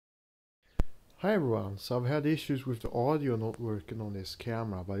Hi everyone, so I've had issues with the audio not working on this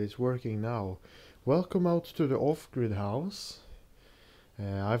camera, but it's working now. Welcome out to the off-grid house.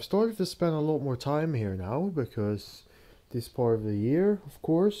 I've started to spend a lot more time here now because this part of the year, of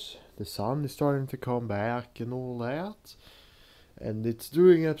course, the sun is starting to come back and all that. And it's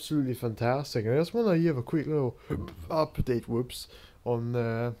doing absolutely fantastic. I just want to give a quick little update,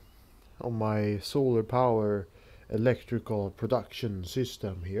 on my solar power electrical production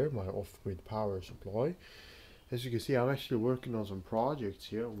system here, my off-grid power supply. As you can see, I'm actually working on some projects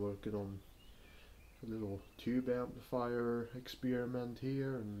here. I'm working on a little tube amplifier experiment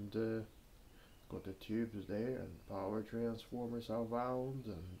here, and got the tubes there and power transformers around,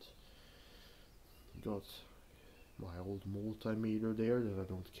 and got my old multimeter there that I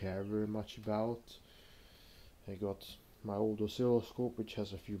don't care very much about. I got my old oscilloscope, which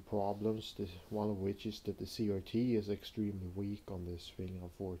has a few problems, one of which is that the CRT is extremely weak on this thing,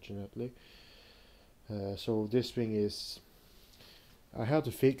 unfortunately. So this thing is, I had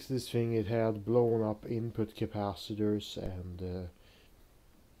to fix this thing. It had blown up input capacitors, and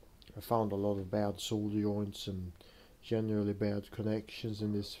I found a lot of bad solder joints and generally bad connections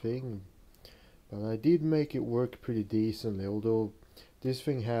in this thing. But I did make it work pretty decently, although this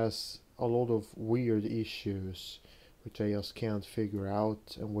thing has a lot of weird issues which I just can't figure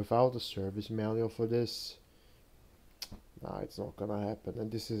out, and without a service manual for this, nah, it's not gonna happen.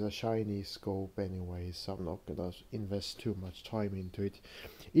 And this is a shiny scope anyway, so I'm not gonna invest too much time into it.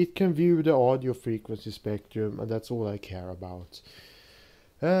 It can view the audio frequency spectrum, and that's all I care about.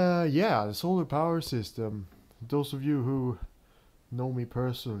 Yeah, the solar power system. Those of you who know me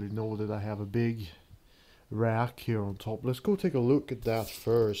personally know that I have a big rack here on top. Let's go take a look at that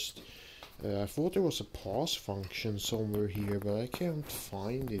first. I thought there was a pause function somewhere here, but I can't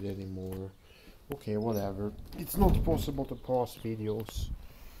find it anymore. Okay, whatever. It's not possible to pause videos.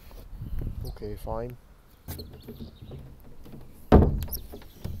 Okay, fine.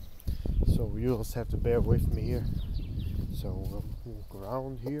 So you just have to bear with me here. So we'll walk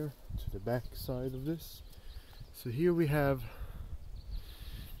around here to the back side of this. So here we have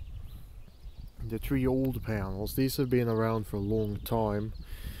the three old panels. These have been around for a long time.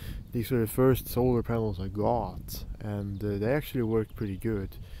 These are the first solar panels I got, and they actually work pretty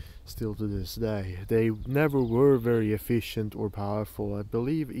good still to this day. They never were very efficient or powerful. I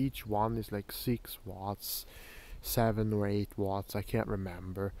believe each one is like 6 watts, 7 or 8 watts, I can't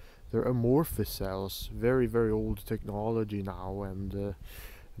remember. They're amorphous cells, very old technology now, and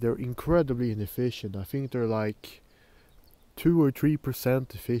they're incredibly inefficient. I think they're like 2 or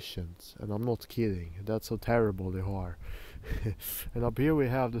 3% efficient, and I'm not kidding. That's how terrible they are. And up here we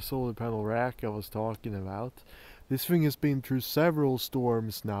have the solar panel rack I was talking about. This thing has been through several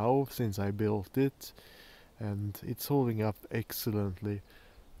storms now since I built it, and it's holding up excellently.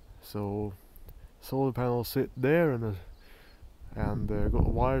 So solar panels sit there, and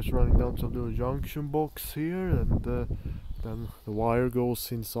got wires running down to the little junction box here, and then the wire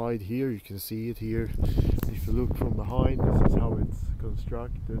goes inside here. You can see it here. If you look from behind, this is how it's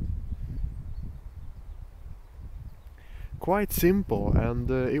constructed. Quite simple, and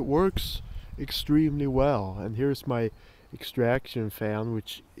it works extremely well. And here's my extraction fan,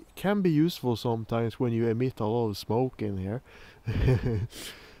 which can be useful sometimes when you emit a lot of smoke in here.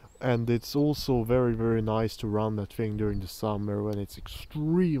 And it's also very nice to run that thing during the summer when it's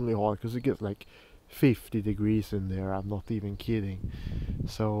extremely hot, because it gets like 50 degrees in there. I'm not even kidding.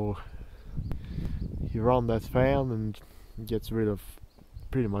 So you run that fan and it gets rid of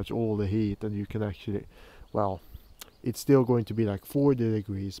pretty much all the heat, and you can actually, well, it's still going to be like 40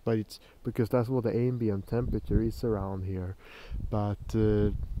 degrees, but it's because that's what the ambient temperature is around here. But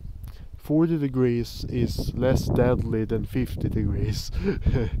 40 degrees is less deadly than 50 degrees.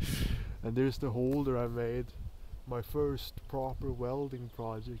 And there's the holder I made, my first proper welding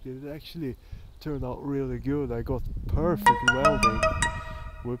project. It actually turned out really good. I got perfect welding.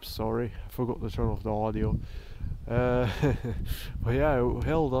 Whoops, sorry, I forgot to turn off the audio. But yeah, it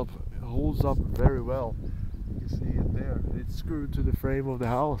holds up very well. You can see it there. It's screwed to the frame of the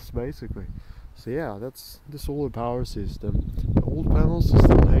house basically. So yeah, that's the solar power system. The old panels are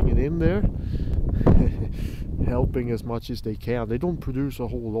still hanging in there, helping as much as they can. They don't produce a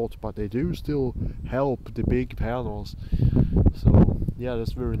whole lot, but they do still help the big panels. So yeah,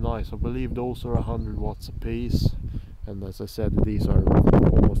 that's very nice. I believe those are 100 watts a piece, and as I said, these are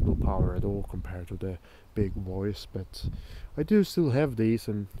almost no power at all compared to the big boys, but I do still have these,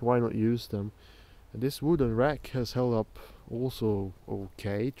 and why not use them? And this wooden rack has held up also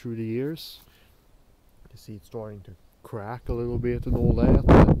okay through the years. You see it's starting to crack a little bit and all that,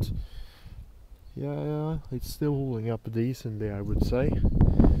 but yeah, it's still holding up decently, I would say.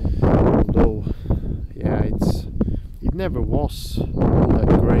 Although it never was all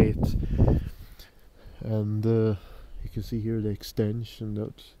that great. And you can see here the extension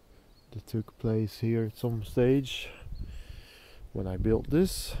that took place here at some stage when I built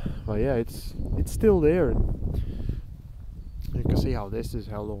this. But yeah, it's still there, and you can see how this is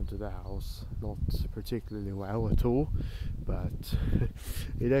held onto the house. Not particularly well at all, but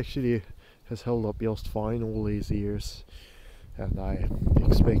it actually has held up just fine all these years, and I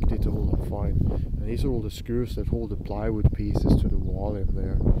expect it to hold up fine. And these are all the screws that hold the plywood pieces to the wall in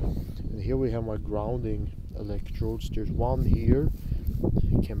there. And here we have my grounding electrodes. There's one here,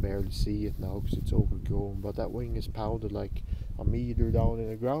 you can barely see it now because it's overgrown, but that wing is pounded like a meter down in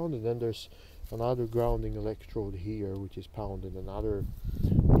the ground, and then there's another grounding electrode here which is pounded another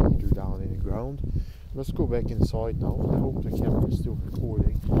meter down in the ground. Let's go back inside now. I hope the camera is still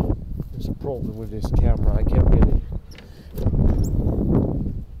recording. There's a problem with this camera, I can't really,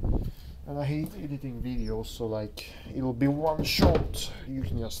 and I hate editing videos, so like it'll be one shot, you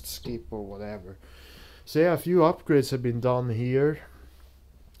can just skip or whatever. So yeah, a few upgrades have been done here.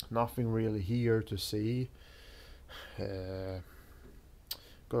 Nothing really here to see. Got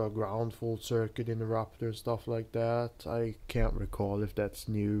a ground fault circuit interrupter and stuff like that. I can't recall if that's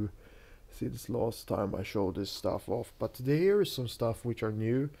new since last time I showed this stuff off, but there is some stuff which are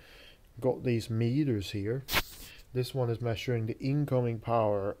new. Got these meters here. This one is measuring the incoming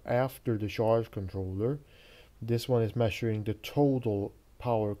power after the charge controller. This one is measuring the total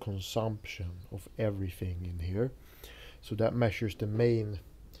power consumption of everything in here. So that measures the main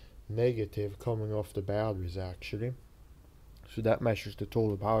negative coming off the batteries actually. So that measures the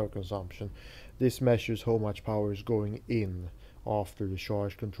total power consumption. This measures how much power is going in after the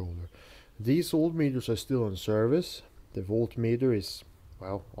charge controller. These old meters are still in service. The voltmeter is,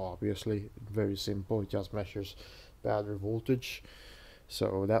 well, obviously very simple. It just measures battery voltage.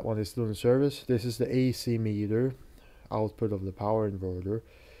 So that one is still in service. This is the AC meter, output of the power inverter,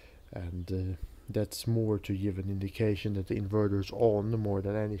 and that's more to give an indication that the inverter is on more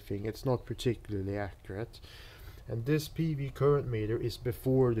than anything. It's not particularly accurate. And this PV current meter is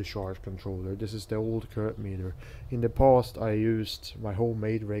before the charge controller. This is the old current meter. In the past I used my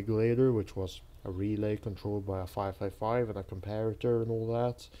homemade regulator, which was a relay controlled by a 555 and a comparator and all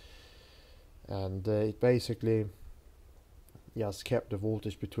that. And it basically just kept the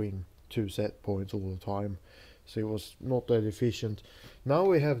voltage between two set points all the time. So it was not that efficient. Now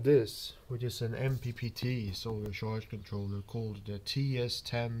we have this, which is an MPPT solar charge controller called the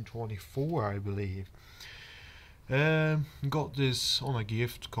TS1024, I believe. Got this on a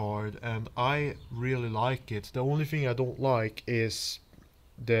gift card and I really like it. The only thing I don't like is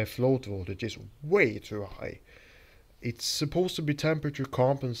the float voltage is way too high. It's supposed to be temperature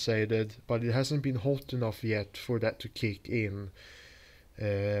compensated, but it hasn't been hot enough yet for that to kick in.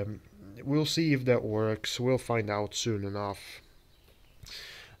 We'll see if that works. We'll find out soon enough.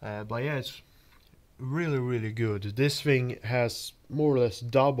 But yeah, it's really good. This thing has more or less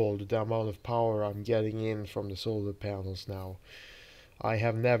doubled the amount of power I'm getting in from the solar panels now. I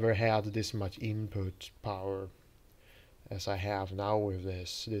have never had this much input power as I have now with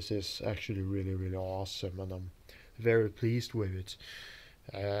this. This is actually really awesome, and I'm very pleased with it.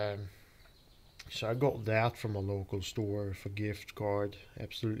 So I got that from a local store for gift card.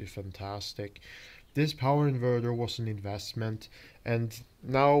 Absolutely fantastic. This power inverter was an investment, and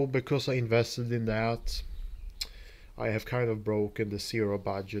now because I invested in that, I have kind of broken the zero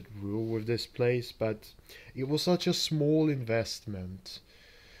budget rule with this place. But it was such a small investment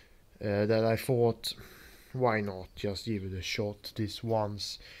that I thought, why not just give it a shot this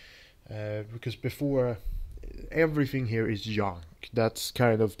once, because before, everything here is junk. That's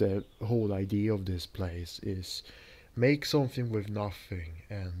kind of the whole idea of this place, is make something with nothing,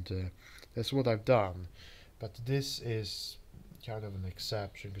 and that's what I've done. But this is kind of an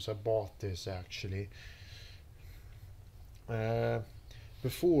exception, because I bought this actually.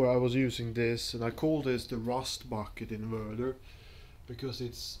 Before I was using this, and I call this the rust bucket inverter, because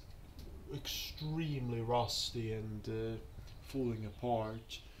it's extremely rusty and falling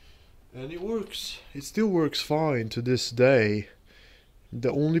apart. And it works, it still works fine to this day. The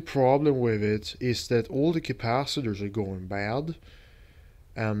only problem with it is that all the capacitors are going bad,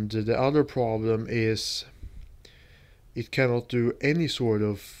 and the other problem is it cannot do any sort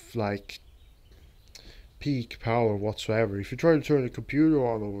of like peak power whatsoever. If you try to turn the computer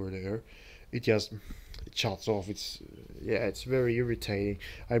on over there, it shuts off. It's very irritating.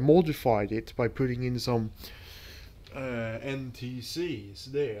 I modified it by putting in some NTCs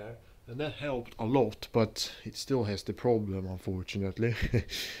there, and that helped a lot, but it still has the problem, unfortunately.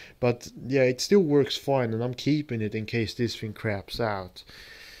 But yeah, it still works fine, and I'm keeping it in case this thing craps out.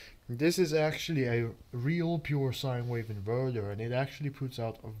 This is actually a real pure sine wave inverter, and it actually puts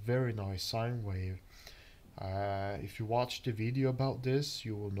out a very nice sine wave. If you watch the video about this,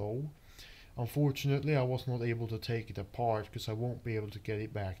 you will know. Unfortunately, I was not able to take it apart because I won't be able to get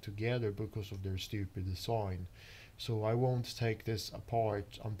it back together because of their stupid design. So I won't take this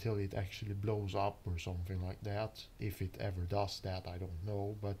apart until it actually blows up or something like that. If it ever does that, I don't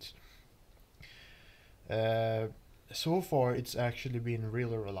know. But uh, so far, it's actually been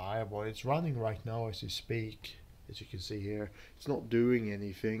really reliable. It's running right now as you speak. As you can see here, it's not doing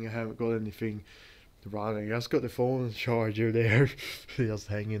anything. I haven't got anything running. I just got the phone charger there, just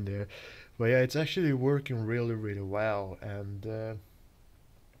hanging there. But yeah, it's actually working really, really well, and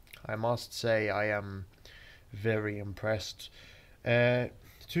I must say I am very impressed. Uh,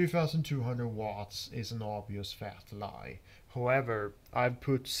 2200 watts is an obvious fat lie. However, I've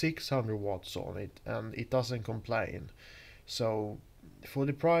put 600 watts on it and it doesn't complain. So, for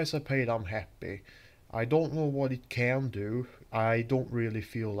the price I paid, I'm happy. I don't know what it can do. I don't really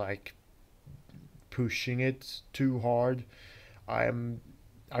feel like pushing it too hard. I'm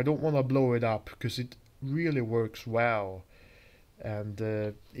I don't want to blow it up because it really works well, and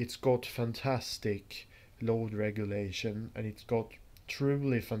it's got fantastic load regulation, and it's got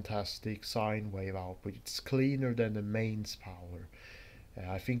truly fantastic sine wave output. It's cleaner than the mains power.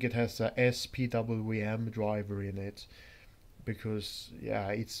 I think it has a SPWM driver in it because yeah,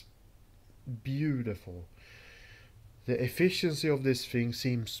 it's beautiful. The efficiency of this thing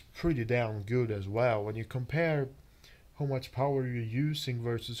seems pretty damn good as well. When you compare how much power you're using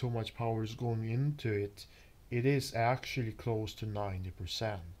versus how much power is going into it, it is actually close to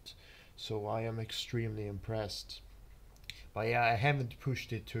 90%. So I am extremely impressed. But yeah, I haven't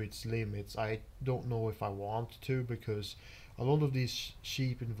pushed it to its limits. I don't know if I want to because a lot of these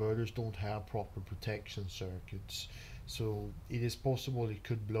cheap inverters don't have proper protection circuits. So it is possible it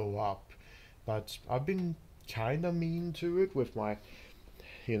could blow up. But I've been kinda mean to it with my,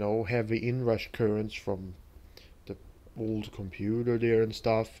 heavy inrush currents from the old computer there and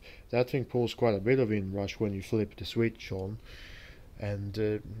stuff. That thing pulls quite a bit of inrush when you flip the switch on, and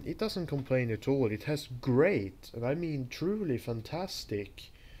it doesn't complain at all. It has great, and I mean truly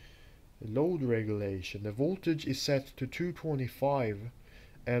fantastic, load regulation. The voltage is set to 225,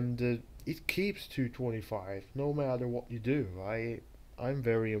 and it keeps 225 no matter what you do. I'm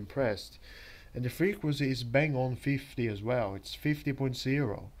very impressed. And the frequency is bang on 50 as well. It's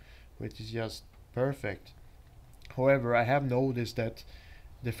 50.0, which is just perfect. However, I have noticed that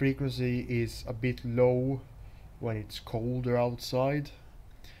the frequency is a bit low when it's colder outside,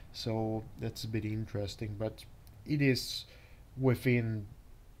 so that's a bit interesting, but it is within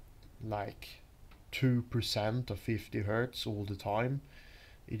like 2% of 50 hertz all the time.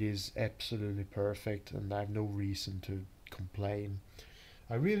 It is absolutely perfect, and I have no reason to complain.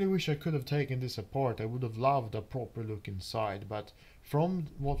 I really wish I could have taken this apart. I would have loved a proper look inside, but from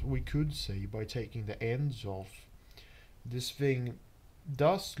what we could see by taking the ends off, this thing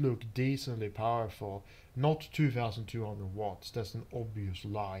does look decently powerful. Not 2200 watts, that's an obvious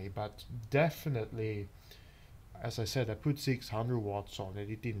lie, but definitely, as I said, I put 600 watts on it,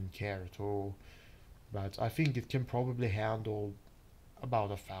 it didn't care at all. But I think it can probably handle about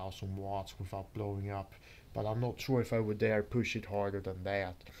 1000 watts without blowing up, but I'm not sure if I would dare push it harder than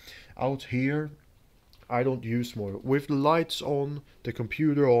that. Out here, I don't use more. With the lights on, the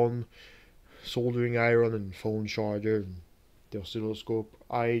computer on, soldering iron and phone charger and the oscilloscope,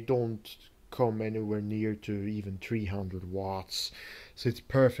 I don't come anywhere near to even 300 watts, so it's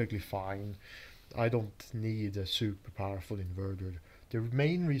perfectly fine. I don't need a super powerful inverter. The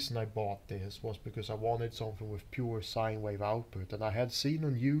main reason I bought this was because I wanted something with pure sine wave output, and I had seen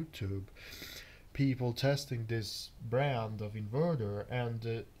on YouTube people testing this brand of inverter,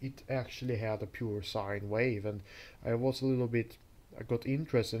 and it actually had a pure sine wave, and I was a little bit, I got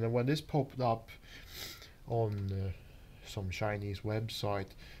interested, and when this popped up on some Chinese website,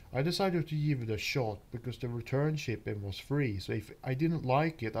 I decided to give it a shot because the return shipping was free. So if I didn't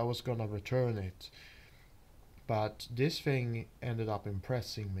like it, I was gonna return it. But this thing ended up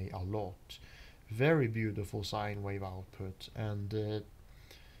impressing me a lot. Very beautiful sine wave output, and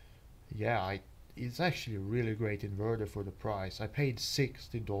yeah, it's actually a really great inverter for the price. I paid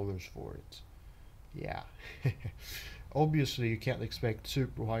 $60 for it. Yeah. Obviously, you can't expect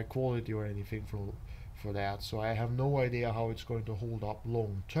super high quality or anything for that, so I have no idea how it's going to hold up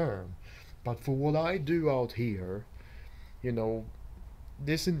long term. But for what I do out here, you know,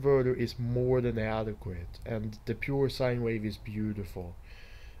 this inverter is more than adequate, and the pure sine wave is beautiful.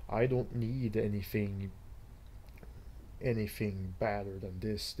 I don't need anything better than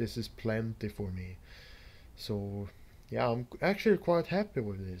this. This is plenty for me. So yeah, I'm actually quite happy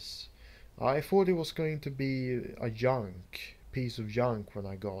with this. I thought it was going to be a piece of junk when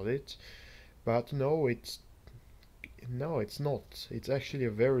I got it, but no, it's not. It's actually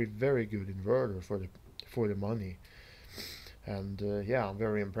a very, very good inverter for the money, and yeah, I'm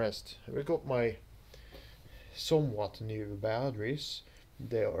very impressed. We got my somewhat new batteries.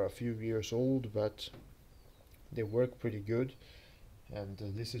 They are a few years old, but they work pretty good. And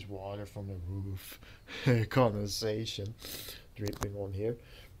this is water from the roof, condensation dripping on here.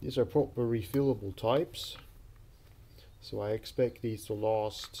 These are proper refillable types, so I expect these to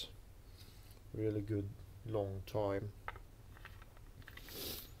last really good long time.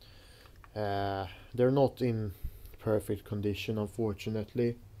 They're not in perfect condition,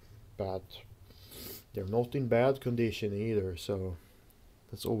 unfortunately, but they're not in bad condition either, so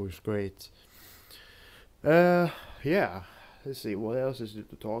that's always great. Yeah, let's see, what else is there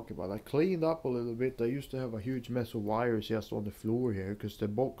to talk about? I cleaned up a little bit. I used to have a huge mess of wires just on the floor here because the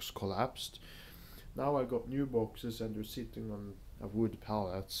box collapsed. Now I got new boxes and they're sitting on a wood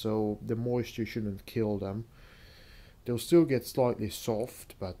pallet, so the moisture shouldn't kill them. They'll still get slightly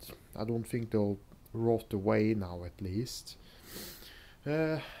soft, but I don't think they'll rot away now, at least.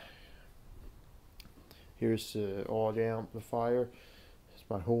 Uh, Here's the audio amplifier. It's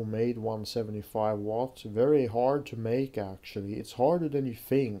my homemade 175 watts. Very hard to make, actually. It's harder than you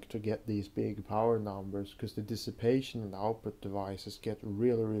think to get these big power numbers because the dissipation in the output devices get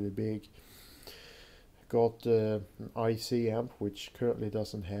really, really big. Got an IC amp which currently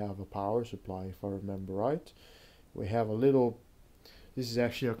doesn't have a power supply, if I remember right. We have a little, this is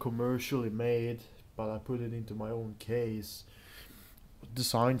actually a commercially made, but I put it into my own case,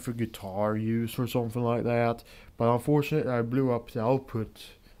 designed for guitar use or something like that. But unfortunately I blew up the output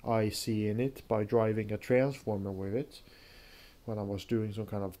IC in it by driving a transformer with it. When I was doing some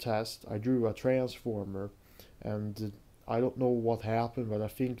kind of test, I drew a transformer, and I don't know what happened, but I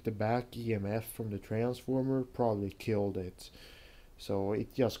think the back EMF from the transformer probably killed it. So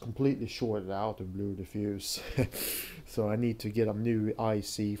it just completely shorted out and blew the fuse. So I need to get a new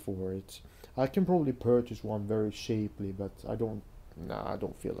IC for it. I can probably purchase one very cheaply, but I don't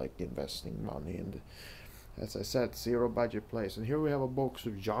feel like investing money in the, as I said, zero budget place. And here we have a box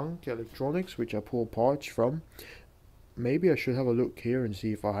of junk electronics which I pull parts from. Maybe I should have a look here and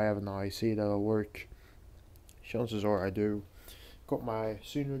see if I have an IC that'll work. Chances are I do. Got my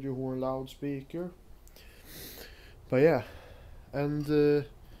Synergy horn loudspeaker. But yeah, and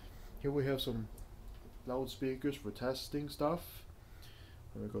here we have some loudspeakers for testing stuff.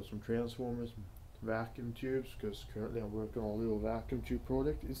 And we got some transformers, vacuum tubes, because currently I'm working on a little vacuum tube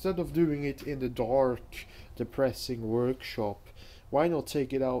project. Instead of doing it in the dark, depressing workshop, why not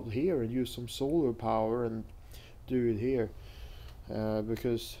take it out here and use some solar power and do it here?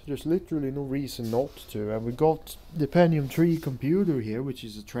 Because there's literally no reason not to. And we got the Pentium 3 computer here, which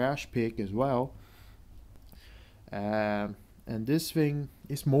is a trash pick as well. And this thing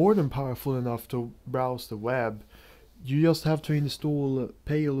is more than powerful enough to browse the web. You just have to install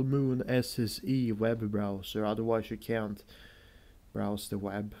Pale Moon SSE web browser, otherwise you can't browse the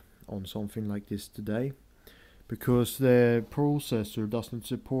web on something like this today. Because the processor doesn't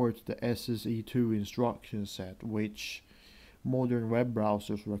support the SSE2 instruction set, which modern web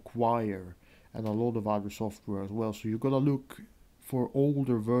browsers require, and a lot of other software as well. So you gotta look for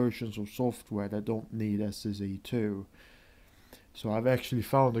older versions of software that don't need SSE2. So I've actually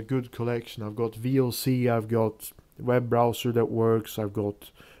found a good collection. I've got VLC, I've got web browser that works, I've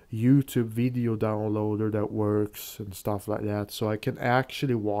got YouTube video downloader that works and stuff like that. So I can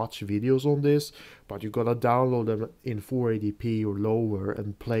actually watch videos on this, but you gotta download them in 480p or lower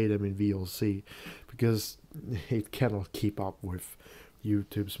and play them in VLC because it cannot keep up with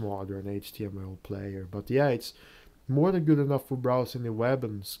YouTube's modern HTML player. But yeah, it's more than good enough for browsing the web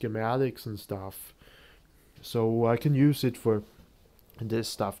and schematics and stuff. So I can use it for this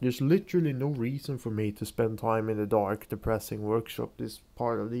stuff. There's literally no reason for me to spend time in the dark depressing workshop this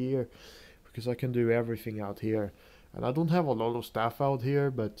part of the year, because I can do everything out here. And I don't have a lot of stuff out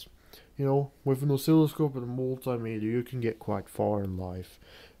here, but you know, with an oscilloscope and a multimeter you can get quite far in life.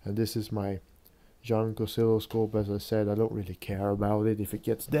 And this is my junk oscilloscope. As I said, I don't really care about it if it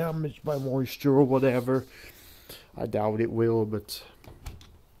gets damaged by moisture or whatever. I doubt it will, but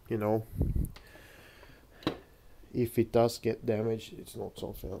you know, if it does get damaged, it's not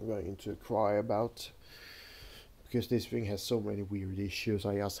something I'm going to cry about, because this thing has so many weird issues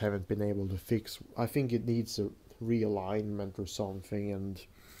I just haven't been able to fix. I think it needs a realignment or something, and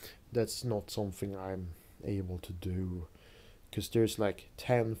that's not something I'm able to do, because there's like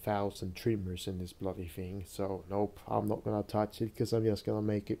 10,000 trimmers in this bloody thing. So nope, I'm not gonna touch it, because I'm just gonna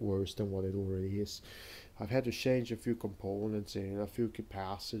make it worse than what it already is. I've had to change a few components in a few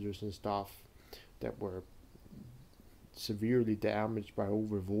capacitors and stuff that were severely damaged by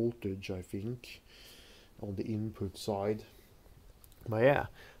over voltage, I think, on the input side. But yeah,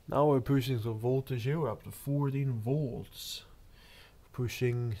 now we're pushing some voltage here. We're up to 14 volts,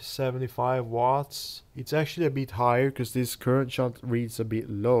 pushing 75 watts. It's actually a bit higher because this current shunt reads a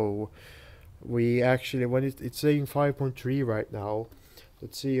bit low. We actually, when it's saying 5.3 right now,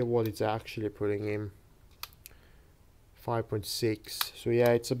 let's see what it's actually putting in. 5.6. So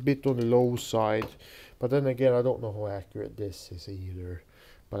yeah, it's a bit on the low side, but then again, I don't know how accurate this is either,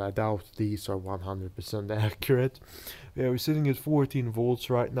 but I doubt these are 100% accurate. Yeah, we're sitting at 14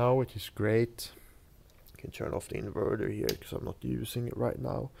 volts right now, which is great. I can turn off the inverter here because I'm not using it right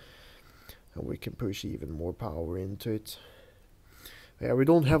now, and we can push even more power into it. Yeah, we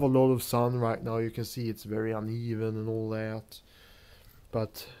don't have a lot of sun right now. You can see it's very uneven and all that.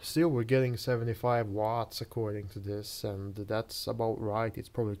 But still, we're getting 75 watts according to this, and that's about right. It's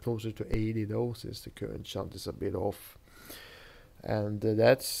probably closer to 80 though, since the current shunt is a bit off. And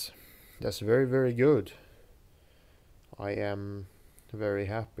that's very, very good. I am very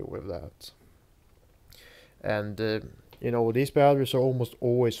happy with that. And you know, these batteries are almost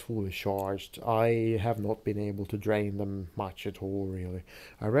always fully charged. I have not been able to drain them much at all, really.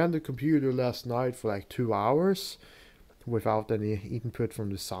 I ran the computer last night for like 2 hours without any input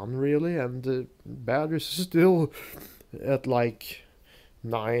from the sun, really, and the batteries are still at like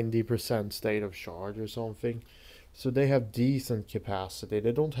 90% state of charge or something. So they have decent capacity.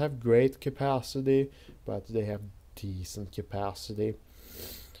 They don't have great capacity, but they have decent capacity.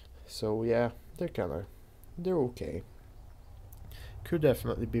 So yeah, they're okay. Could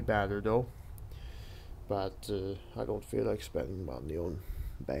definitely be better though, but I don't feel like spending money on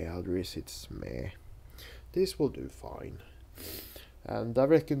batteries. It's meh. This will do fine, and I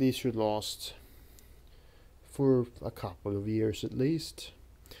reckon these should last for a couple of years at least.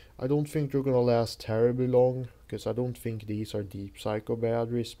 I don't think they're gonna last terribly long, because I don't think these are deep cycle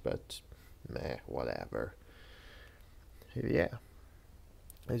batteries, but meh, whatever. Yeah.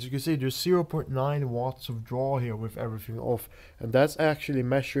 As you can see, there's 0.9 watts of draw here with everything off, and that's actually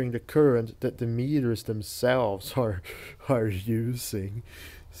measuring the current that the meters themselves are using.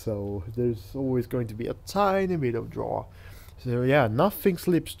 So there's always going to be a tiny bit of draw. So yeah, nothing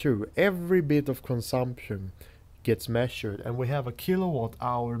slips through. Every bit of consumption gets measured, and we have a kilowatt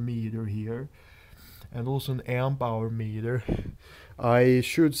hour meter here, and also an amp hour meter. I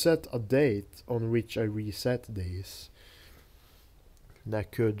should set a date on which I reset these.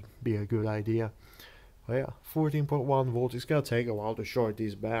 That could be a good idea. Oh yeah, 14.1 volts. It's gonna take a while to short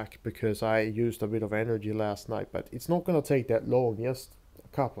these back because I used a bit of energy last night, but it's not gonna take that long, just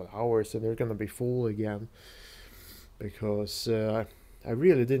a couple of hours, and they're gonna be full again, because I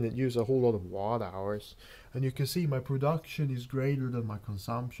really didn't use a whole lot of watt hours. And you can see my production is greater than my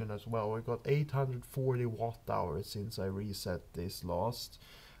consumption as well. We got 840 watt hours since I reset this last.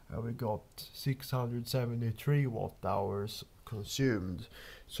 We got 673 watt hours consumed.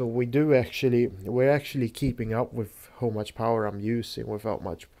 So we're actually keeping up with how much power I'm using without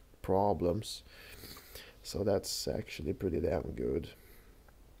much problems. So that's actually pretty damn good.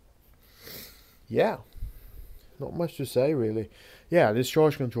 Yeah, not much to say really. Yeah, this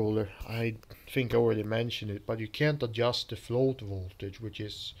charge controller, I think I already mentioned it, but you can't adjust the float voltage, which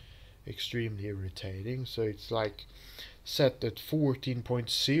is extremely irritating. So it's like set at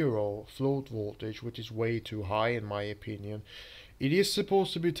 14.0 float voltage, which is way too high in my opinion. It is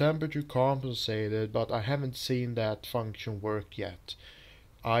supposed to be temperature compensated, but I haven't seen that function work yet.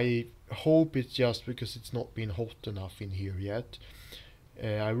 I hope it's just because it's not been hot enough in here yet.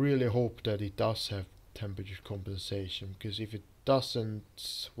 I really hope that it does have temperature compensation, because if it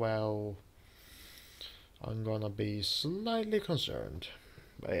doesn't, well, I'm gonna be slightly concerned.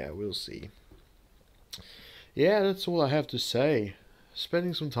 But yeah, we'll see. Yeah, that's all I have to say.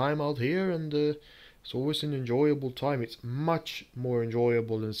 Spending some time out here, and it's always an enjoyable time. It's much more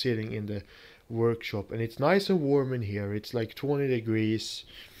enjoyable than sitting in the workshop, and it's nice and warm in here. It's like 20 degrees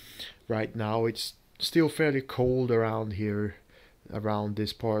right now. It's still fairly cold around here, around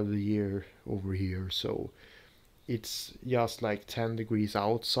this part of the year over here, so it's just like 10 degrees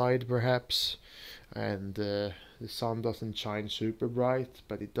outside perhaps, and the sun doesn't shine super bright,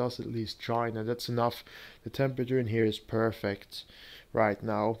 but it does at least shine, and that's enough. The temperature in here is perfect right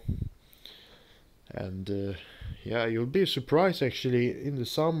now, and yeah, you'll be surprised actually. In the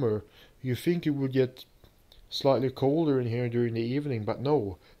summer you think it would get slightly colder in here during the evening, but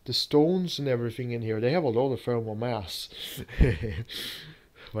no, the stones and everything in here, they have a lot of thermal mass.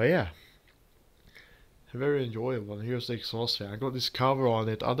 But yeah, Very enjoyable. And here's the exhaust fan. I got this cover on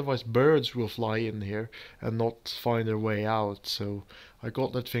it, otherwise birds will fly in here and not find their way out. So I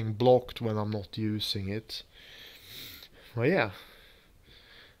got that thing blocked when I'm not using it. Well, yeah,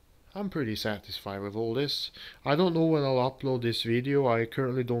 I'm pretty satisfied with all this. I don't know when I'll upload this video. I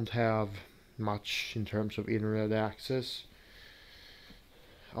currently don't have much in terms of internet access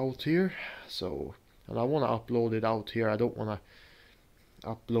out here. So, and I want to upload it out here. I don't want to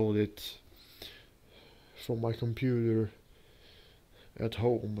upload it from my computer at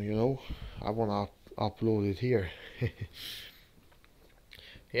home, you know. I want to upload it here.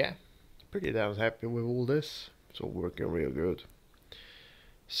 Yeah, pretty damn happy with all this. So working real good.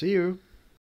 See you.